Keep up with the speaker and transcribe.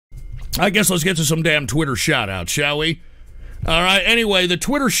I guess let's get to some damn Twitter shout-outs, shall we? All right, anyway, the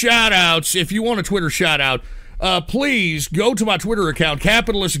Twitter shout-outs, if you want a Twitter shout-out, please go to my Twitter account,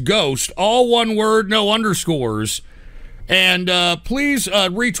 Capitalist Ghost, all one word, no underscores, and please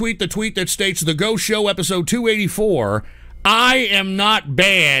retweet the tweet that states, The Ghost Show, episode 284, I am not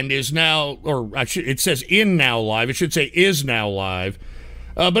banned is now, or it says in now live. It should say is now live.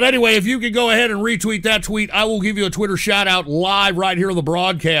 But anyway, if you could go ahead and retweet that tweet, I will give you a Twitter shout-out live right here on the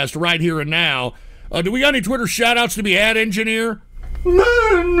broadcast, right here and now. Do we got any Twitter shout-outs to be had, engineer? All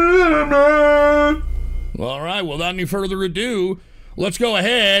right, well, without any further ado, let's go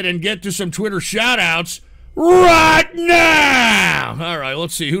ahead and get to some Twitter shout-outs right now! All right,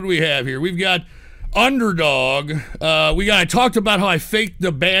 let's see. Who do we have here? We've got Underdog. I talked about how I faked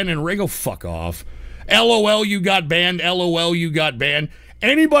the ban and Ray. Go fuck off. LOL, you got banned. LOL, you got banned.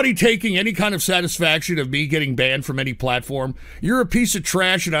 Anybody taking any kind of satisfaction of me getting banned from any platform, you're a piece of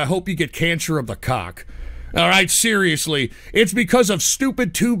trash, and I hope you get cancer of the cock. All right, seriously. It's because of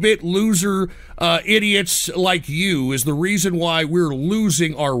stupid 2-bit loser idiots like you is the reason why we're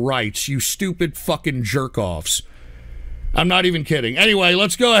losing our rights, you stupid fucking jerk-offs. I'm not even kidding. Anyway,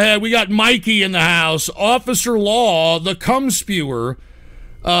 let's go ahead. We got Mikey in the house. Officer Law, the cum spewer.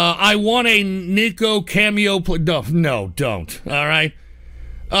 I want a Nico cameo. No, don't. All right.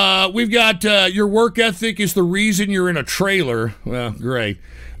 We've got your work ethic is the reason you're in a trailer. Well, great.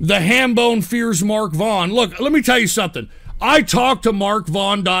 The Hambone fears Mark Vaughn. Look, let me tell you something. I talked to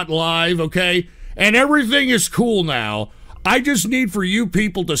MarkVaughn.live, okay? And everything is cool now. I just need for you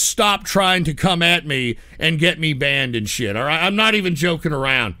people to stop trying to come at me and get me banned and shit, all right? I'm not even joking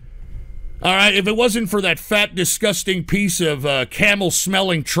around. All right, if it wasn't for that fat, disgusting piece of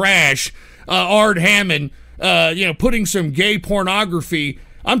camel-smelling trash, Art Hammond, putting some gay pornography,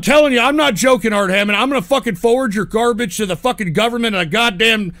 I'm telling you, I'm not joking, Art Hammond. I'm going to fucking forward your garbage to the fucking government of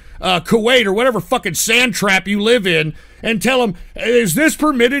goddamn Kuwait or whatever fucking sand trap you live in and tell them, is this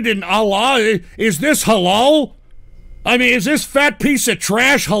permitted in Allah? Is this halal? I mean, is this fat piece of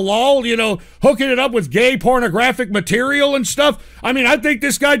trash halal, hooking it up with gay pornographic material and stuff? I mean, I think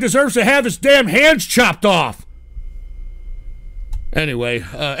this guy deserves to have his damn hands chopped off. Anyway,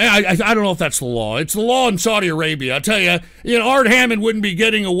 I don't know if that's the law. It's the law in Saudi Arabia. I tell you, Art Hammond wouldn't be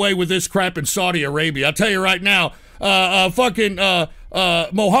getting away with this crap in Saudi Arabia. I'll tell you right now,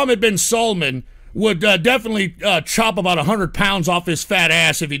 Mohammed bin Salman would definitely chop about 100 pounds off his fat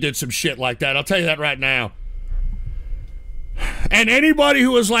ass if he did some shit like that. I'll tell you that right now. And anybody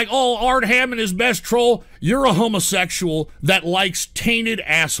who is like, oh, Art Hammond is best troll, you're a homosexual that likes tainted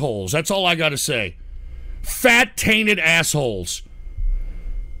assholes. That's all I got to say. Fat, tainted assholes.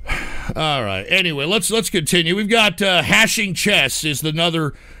 All right. Anyway, let's continue. We've got Hashing Chess is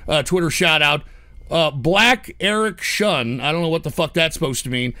another Twitter shout-out. Black Eric Shun. I don't know what the fuck that's supposed to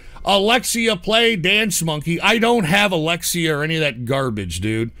mean. Alexia Play Dance Monkey. I don't have Alexia or any of that garbage,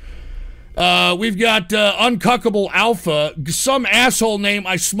 dude. We've got Uncuckable Alpha, some asshole name.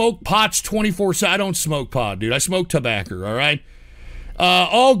 I smoke pots 24/7. I don't smoke pot, dude. I smoke tobacco, all right?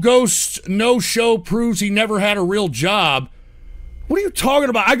 All Ghosts No Show proves he never had a real job. What are you talking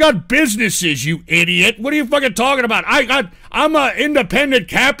about? I got businesses, you idiot. What are you fucking talking about? I'm an independent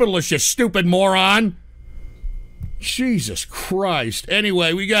capitalist, you stupid moron. Jesus Christ.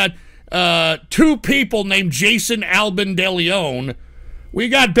 Anyway, we got two people named Jason Albin De Leon. We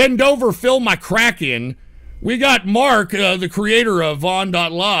got Bend Over, Fill My Crack In. We got Mark, the creator of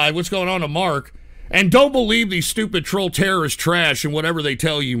Vaughn.live. What's going on to Mark? And don't believe these stupid troll terrorist trash and whatever they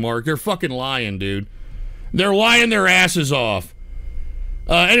tell you, Mark. They're fucking lying, dude. They're lying their asses off.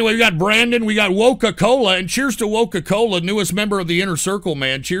 Anyway, we got Brandon. We got Woca-Cola. And cheers to Woca-Cola, newest member of the Inner Circle,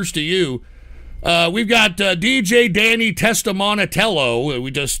 man. Cheers to you. We've got DJ Danny Testamonatello.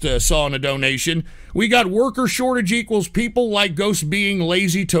 We just saw in a donation. We got worker shortage equals people like Ghost being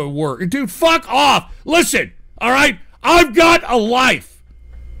lazy to work. Dude, fuck off. Listen, all right? I've got a life.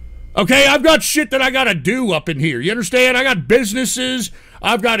 Okay? I've got shit that I got to do up in here. You understand? I got businesses.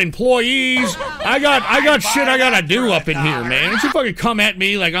 I've got employees. I got shit I got to do up in here, man. Don't you fucking come at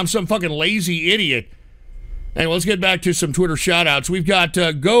me like I'm some fucking lazy idiot. Anyway, let's get back to some Twitter shout-outs. We've got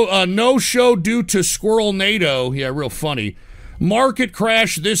no show due to Squirrel NATO. Yeah, real funny. Market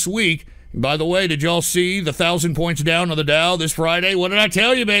crash this week. By the way, did y'all see the 1,000 points down on the Dow this Friday? What did I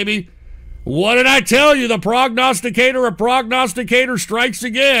tell you, baby? What did I tell you? The prognosticator of prognosticator strikes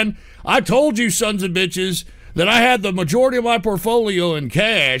again. I told you, sons of bitches, that I had the majority of my portfolio in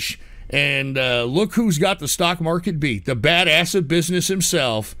cash, and look who's got the stock market beat. The badass of business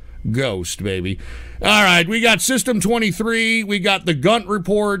himself, Ghost, baby. All right, we got System 23. We got the Gunt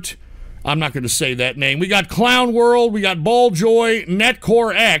Report. I'm not going to say that name. We got Clown World. We got Balljoy,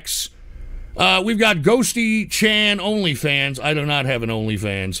 Netcore X. We've got Ghosty Chan OnlyFans. I do not have an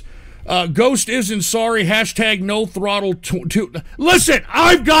OnlyFans. Ghost isn't sorry. Hashtag no throttle. Listen,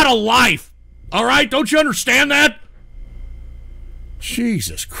 I've got a life. All right? Don't you understand that?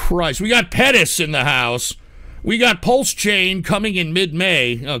 Jesus Christ. We got Pettis in the house. We got Pulse Chain coming in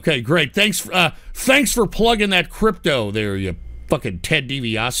mid-May. Okay, great. Thanks for plugging that crypto there, you fucking Ted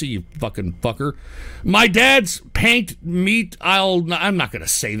DiBiase, you fucking fucker. My dad's paint meat. I'm not going to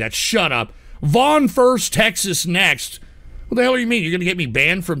say that. Shut up. Vaughn first, Texas next. What the hell do you mean? You're going to get me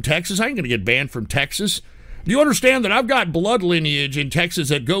banned from Texas? I ain't going to get banned from Texas. Do you understand that I've got blood lineage in Texas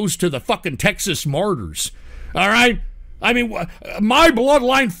that goes to the fucking Texas martyrs? All right? I mean, my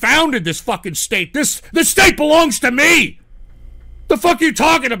bloodline founded this fucking state. This state belongs to me. The fuck are you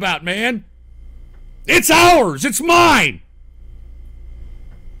talking about, man? It's ours. It's mine.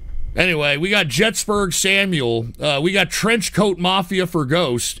 Anyway, we got Jetsburg Samuel. We got Trenchcoat Mafia for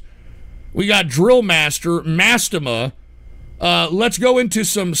Ghost. We got Drill Master, Mastema. Let's go into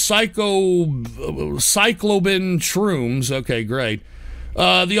some Cyclobin Shrooms. Okay, great.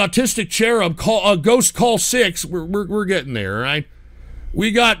 The Autistic Cherub, Ghost Call 6. We're getting there, all right?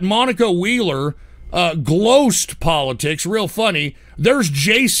 We got Monica Wheeler, Glost Politics, real funny. There's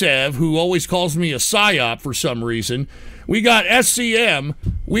JSEV, who always calls me a psyop for some reason. We got SCM.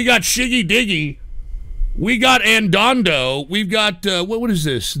 We got Shiggy Diggy. We got Andondo. We've got, what is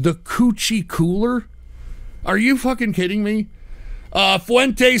this? The Coochie Cooler? Are you fucking kidding me?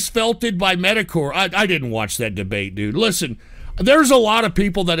 Fuentes Felted by Metacore. I didn't watch that debate, dude. Listen, there's a lot of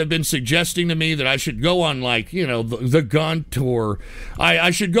people that have been suggesting to me that I should go on, like, you know, the Gunt, or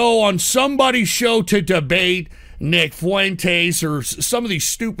I should go on somebody's show to debate Nick Fuentes or some of these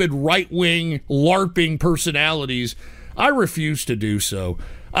stupid right-wing LARPing personalities. I refuse to do so.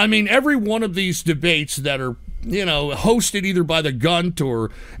 I mean, every one of these debates that are, you know, hosted either by the Gunt or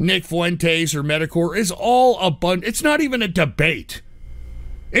Nick Fuentes or Metacore is all it's not even a debate.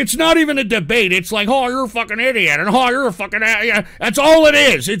 It's not even a debate. It's like, oh, you're a fucking idiot, and oh, you're a fucking... Yeah. That's all it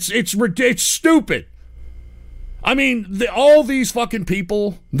is. It's stupid. I mean, all these fucking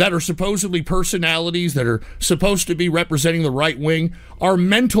people that are supposedly personalities that are supposed to be representing the right wing are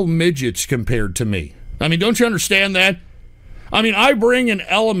mental midgets compared to me. I mean, don't you understand that? I mean, I bring an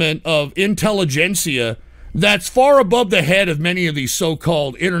element of intelligentsia that's far above the head of many of these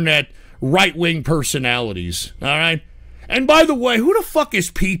so-called internet right-wing personalities, all right? And by the way, who the fuck is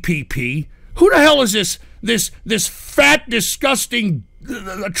PPP? Who the hell is this fat, disgusting,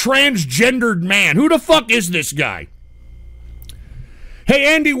 transgendered man? Who the fuck is this guy?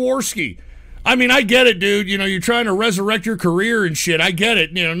 Hey, Andy Worski. I mean, I get it, dude. You know, you're trying to resurrect your career and shit. I get it.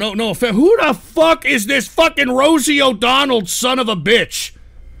 You know, no offense. Who the fuck is this fucking Rosie O'Donnell son of a bitch?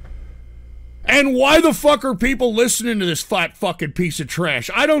 And why the fuck are people listening to this fat fucking piece of trash?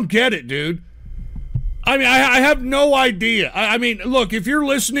 I don't get it, dude. I mean, I have no idea. I mean, look, if you're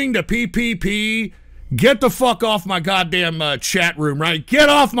listening to PPP, get the fuck off my goddamn chat room, right? Get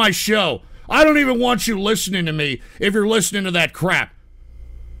off my show. I don't even want you listening to me if you're listening to that crap.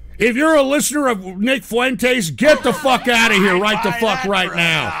 If you're a listener of Nick Fuentes, get the fuck out of here right the fuck right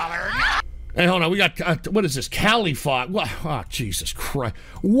now. Hey, hold on. We got, what is this? Califat. What? Oh, Jesus Christ.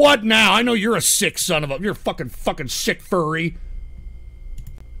 What now? I know you're a sick son of a... You're a fucking sick furry.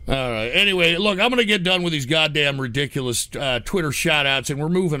 All right. Anyway, look, I'm going to get done with these goddamn ridiculous Twitter shout-outs, and we're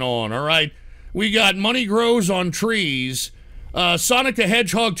moving on, all right? We got Money Grows on Trees. Sonic the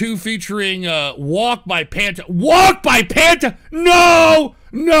Hedgehog 2 featuring Walk by Panta. Walk by Panta? No!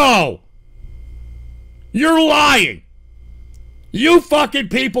 No! You're lying! You fucking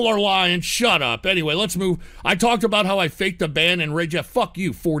people are lying. Shut up. Anyway, let's move. I talked about how I faked the ban and rage. Fuck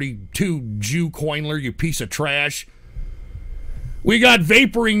you, 42 Jew Coinler, you piece of trash. We got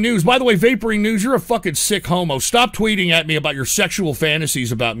Vaporing News. By the way, Vaporing News, you're a fucking sick homo. Stop tweeting at me about your sexual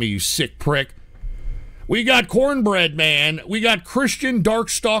fantasies about me, you sick prick. We got Cornbread Man. We got Christian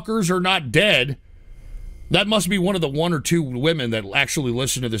Darkstalkers Are Not Dead. That must be one of the one or two women that actually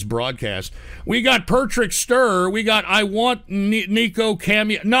listen to this broadcast. We got Pertrick Stir. We got I Want Nico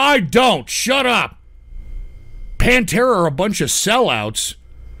Cameo. No, I don't. Shut up. Pantera are a bunch of sellouts.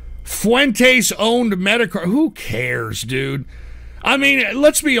 Fuentes owned Medicare. Who cares, dude? I mean,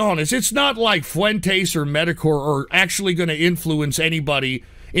 let's be honest. It's not like Fuentes or Medicare are actually going to influence anybody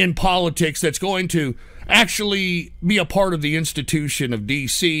in politics that's going to actually be a part of the institution of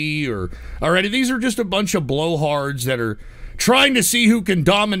D.C. or already. These are just a bunch of blowhards that are trying to see who can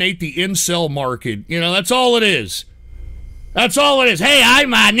dominate the incel market. You know, that's all it is. That's all it is. Hey,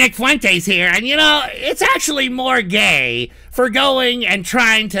 I'm Nick Fuentes here, and you know, it's actually more gay for going and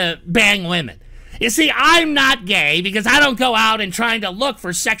trying to bang women. You see, I'm not gay because I don't go out and trying to look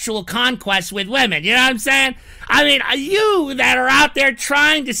for sexual conquest with women. You know what I'm saying? I mean, you that are out there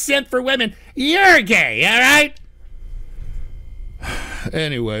trying to simp for women, you're gay, all right?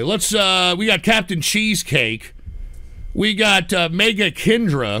 Anyway, let's, we got Captain Cheesecake. We got Mega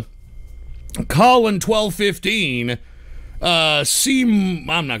Kendra, Colin 1215,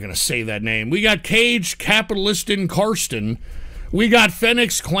 I'm not going to say that name. We got Cage Capitalistin Karsten. We got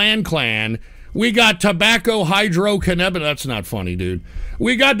Phoenix Clan. We got Tobacco Hydro Cannabis. That's not funny, dude.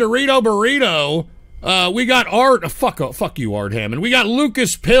 We got Dorito Burrito. We got Art. Fuck you, Art Hammond. We got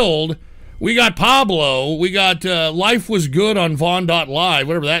Lucas Pilled. We got Pablo. We got Life Was Good on Vaughn.live,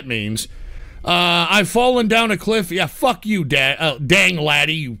 whatever that means. I've fallen down a cliff. Yeah, fuck you, dang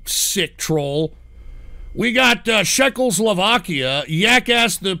laddie, you sick troll. We got Czechoslovakia,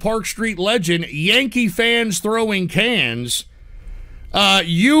 Yak-Ass the Park Street Legend, Yankee fans throwing cans.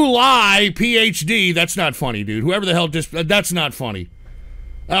 You lie, PhD. That's not funny, dude. Whoever the hell that's not funny.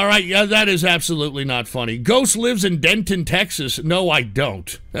 All right, yeah, that is absolutely not funny. Ghost lives in Denton, Texas. No, I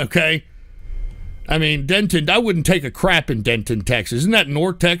don't. Okay? I mean, Denton, I wouldn't take a crap in Denton, Texas. Isn't that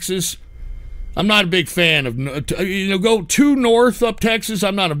North Texas? I'm not a big fan of, go too north up Texas.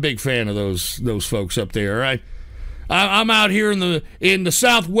 I'm not a big fan of those folks up there, all right? I'm out here in the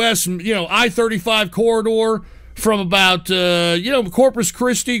southwest, I-35 corridor from about, Corpus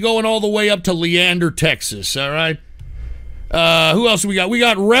Christi going all the way up to Leander, Texas, all right? Who else we got? We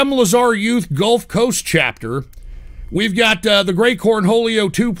got Rem Lazar Youth Gulf Coast Chapter. We've got the Great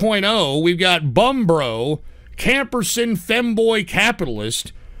Cornholio 2.0. We've got Bumbro, Camperson Femboy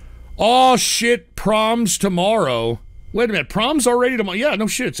Capitalist. Oh shit, prom's tomorrow. Wait a minute, prom's already tomorrow? Yeah, no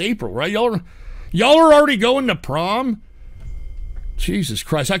shit, it's April, right? Y'all are already going to prom? Jesus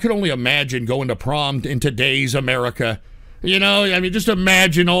Christ, I could only imagine going to prom in today's America. I mean, just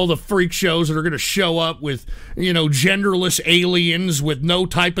imagine all the freak shows that are going to show up with, genderless aliens with no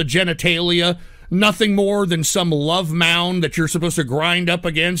type of genitalia, nothing more than some love mound that you're supposed to grind up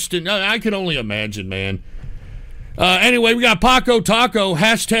against. And I can only imagine, man. Anyway, we got Paco Taco,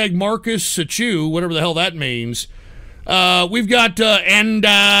 hashtag Marcus Sachu, whatever the hell that means. We've got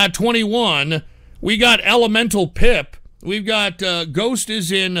End21. We got Elemental Pip. We've got Ghost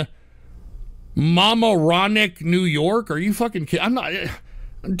is in Mamaroneck, New York. Are you fucking kidding? I'm not.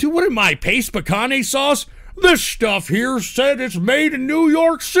 Dude, what am I? Paste pecane sauce? This stuff here said it's made in New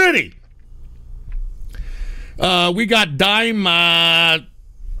York City. We got Dime.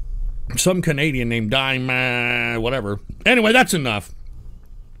 Some Canadian named Dime, whatever. Anyway, that's enough.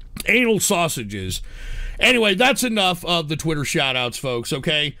 Anal sausages. Anyway, that's enough of the Twitter shout-outs, folks,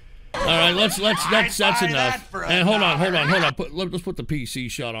 okay? All right, that's enough. And hold on. Let's put the PC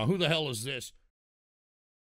shot on. Who the hell is this?